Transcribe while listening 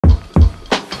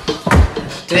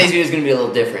Today's video is gonna be a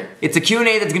little different. It's a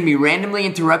Q&A that's gonna be randomly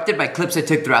interrupted by clips I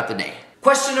took throughout the day.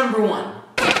 Question number 1.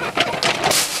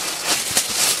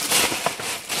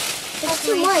 That's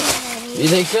too much. You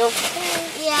think so?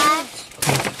 Yeah.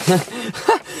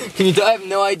 Can you tell I have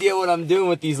no idea what I'm doing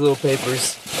with these little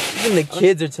papers? Even the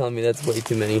kids are telling me that's way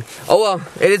too many. Oh well,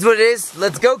 it is what it is.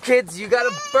 Let's go, kids. You got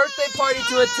a birthday party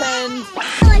to attend.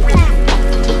 I like that.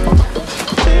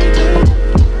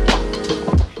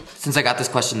 Since I got this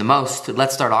question the most,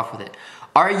 let's start off with it.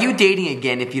 Are you dating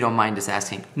again, if you don't mind us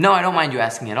asking? No, I don't mind you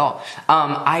asking at all.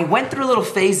 I went through a little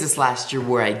phase this last year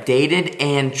where I dated,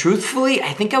 and truthfully,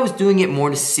 I think I was doing it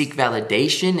more to seek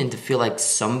validation and to feel like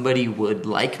somebody would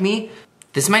like me.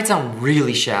 This might sound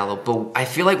really shallow, but I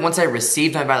feel like once I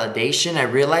received my validation, I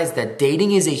realized that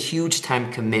dating is a huge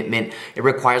time commitment. It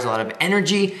requires a lot of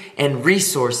energy and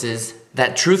resources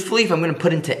that truthfully, if I'm gonna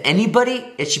put into anybody,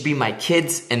 it should be my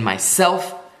kids and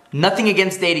myself. Nothing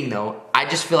against dating though, I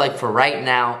just feel like for right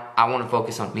now, I wanna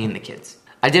focus on me and the kids.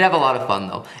 I did have a lot of fun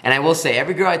though, and I will say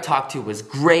every girl I talked to was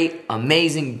great,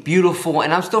 amazing, beautiful,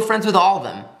 and I'm still friends with all of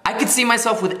them. I could see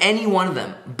myself with any one of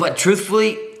them, but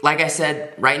truthfully, like I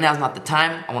said, right now is not the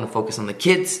time. I wanna focus on the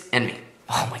kids and me.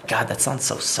 Oh my God, that sounds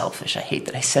so selfish. I hate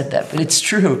that I said that, but it's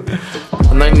true.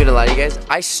 I'm not even gonna lie to you guys,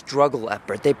 I struggle at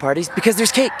birthday parties because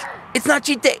there's cake. It's not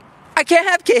cheat day. I can't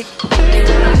have cake.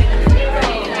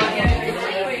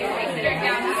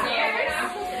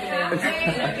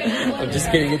 I'm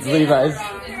just kidding, it's Levi's.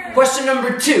 Question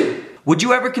number 2. Would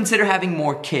you ever consider having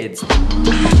more kids? Back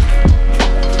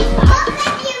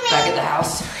at the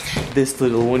house. This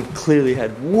little one clearly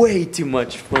had way too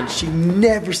much fun. She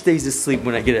never stays asleep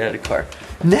when I get out of the car.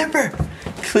 Never.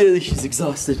 Clearly she's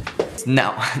exhausted.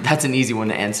 No, that's an easy one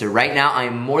to answer. Right now, I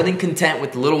am more than content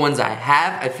with the little ones I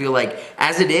have. I feel like,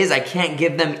 as it is, I can't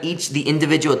give them each the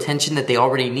individual attention that they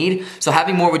already need. So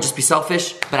having more would just be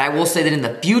selfish. But I will say that in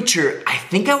the future, I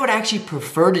think I would actually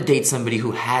prefer to date somebody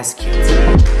who has kids.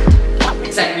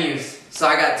 Exciting news. So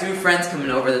I got 2 friends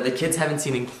coming over that the kids haven't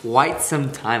seen in quite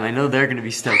some time. I know they're gonna be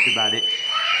stoked about it.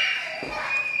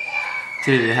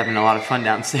 Today they're having a lot of fun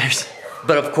downstairs.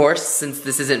 But of course, since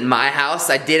this isn't my house,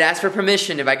 I did ask for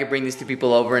permission if I could bring these 2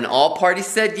 people over, and all parties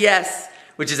said yes,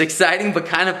 which is exciting but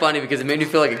kind of funny because it made me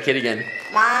feel like a kid again.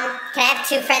 Mom, can I have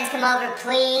 2 friends come over,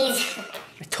 please?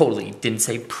 I totally didn't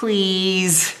say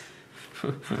please.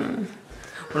 What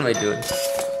am I doing?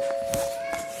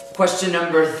 Question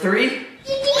number 3.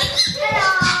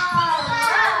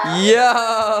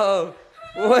 Yo!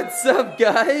 What's up,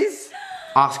 guys?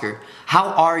 Oscar, how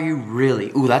are you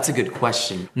really? Ooh, that's a good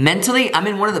question. Mentally, I'm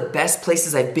in one of the best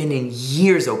places I've been in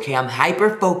years, okay? I'm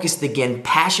hyper-focused again,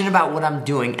 passionate about what I'm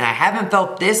doing, and I haven't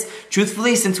felt this,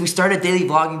 truthfully, since we started daily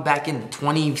vlogging back in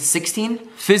 2016.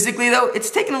 Physically, though, it's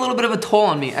taken a little bit of a toll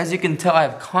on me. As you can tell, I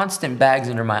have constant bags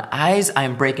under my eyes, I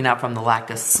am breaking out from the lack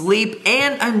of sleep,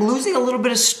 and I'm losing a little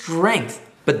bit of strength.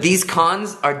 But these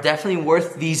cons are definitely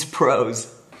worth these pros.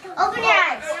 Open your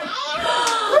eyes.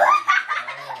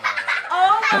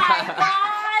 Oh my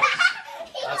gosh!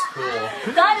 That's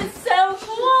cool. That is so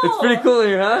cool! It's pretty cool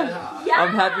here, huh? Yeah.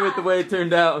 I'm happy with the way it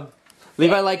turned out.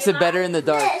 Levi likes it better in the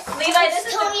dark. Levi, this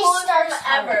is the coolest room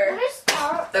ever.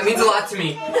 That means a lot to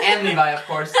me, and Levi, of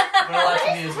course, but a lot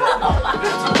to me as well.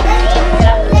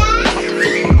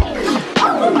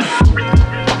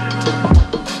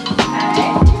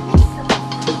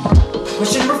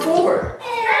 Question number 4.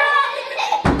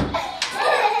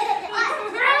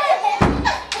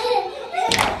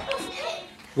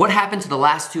 What happened to the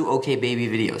last 2 OK Baby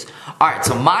videos? Alright,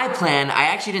 so my plan, I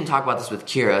actually didn't talk about this with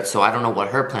Kira, so I don't know what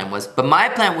her plan was, but my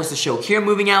plan was to show Kira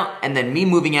moving out, and then me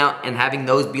moving out, and having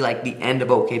those be like the end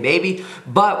of OK Baby,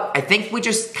 but I think we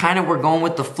just kind of were going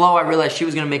with the flow. I realized she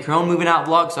was going to make her own moving out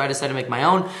vlog, so I decided to make my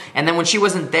own, and then when she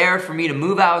wasn't there for me to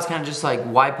move out, I was kind of just like,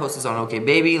 why post this on OK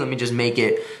Baby? Let me just make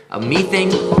it a me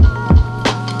thing.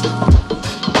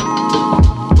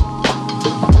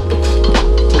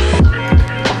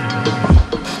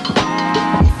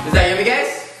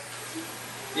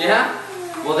 Yeah?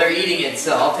 Well, they're eating it,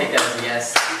 so I'll take that as a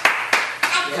yes.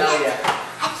 Hell yeah.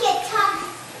 I can't talk.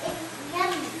 It's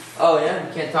yummy. Oh yeah?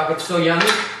 You can't talk, it's so yummy?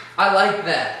 I like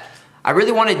that. I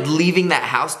really wanted leaving that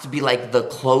house to be like the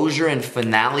closure and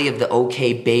finale of the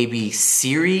OK Baby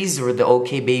series or the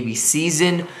OK Baby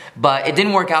season, but it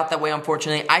didn't work out that way,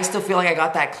 unfortunately. I still feel like I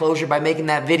got that closure by making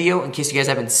that video. In case you guys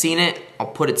haven't seen it, I'll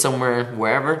put it somewhere,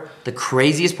 wherever. The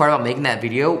craziest part about making that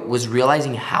video was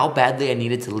realizing how badly I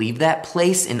needed to leave that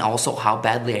place, and also how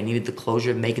badly I needed the closure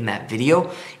of making that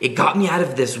video. It got me out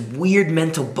of this weird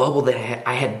mental bubble that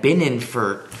I had been in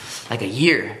for like a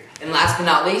year. And last but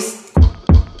not least,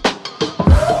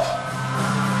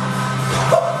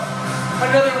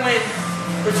 another win.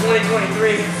 for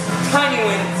 2023. Tiny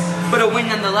wins, but a win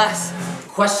nonetheless.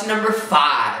 Question number 5.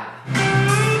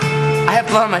 I have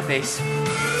blood on my face.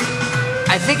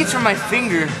 I think it's from my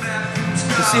finger.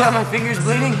 You see how my finger's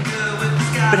bleeding?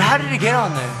 But how did it get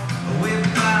on there?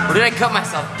 Or did I cut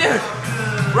myself? Dude,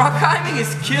 rock climbing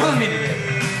is killing me today.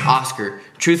 Oscar,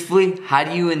 truthfully, how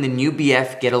do you and the new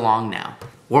BF get along now?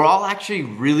 We're all actually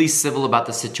really civil about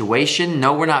the situation.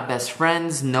 No, we're not best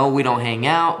friends. No, we don't hang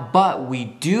out. But we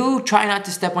do try not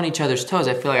to step on each other's toes.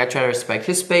 I feel like I try to respect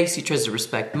his space. He tries to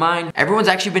respect mine. Everyone's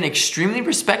actually been extremely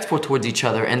respectful towards each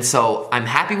other. And so I'm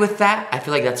happy with that. I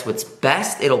feel like that's what's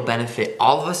best. It'll benefit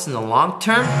all of us in the long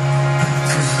term.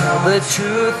 The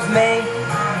truth may,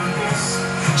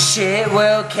 shit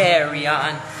will carry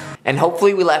on. And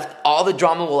hopefully we left all the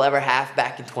drama we'll ever have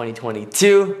back in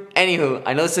 2022. Anywho,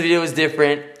 I know this video was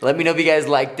different. Let me know if you guys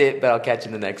liked it, but I'll catch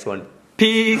you in the next one.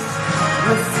 Peace.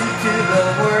 Listen to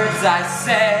the words I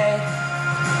say.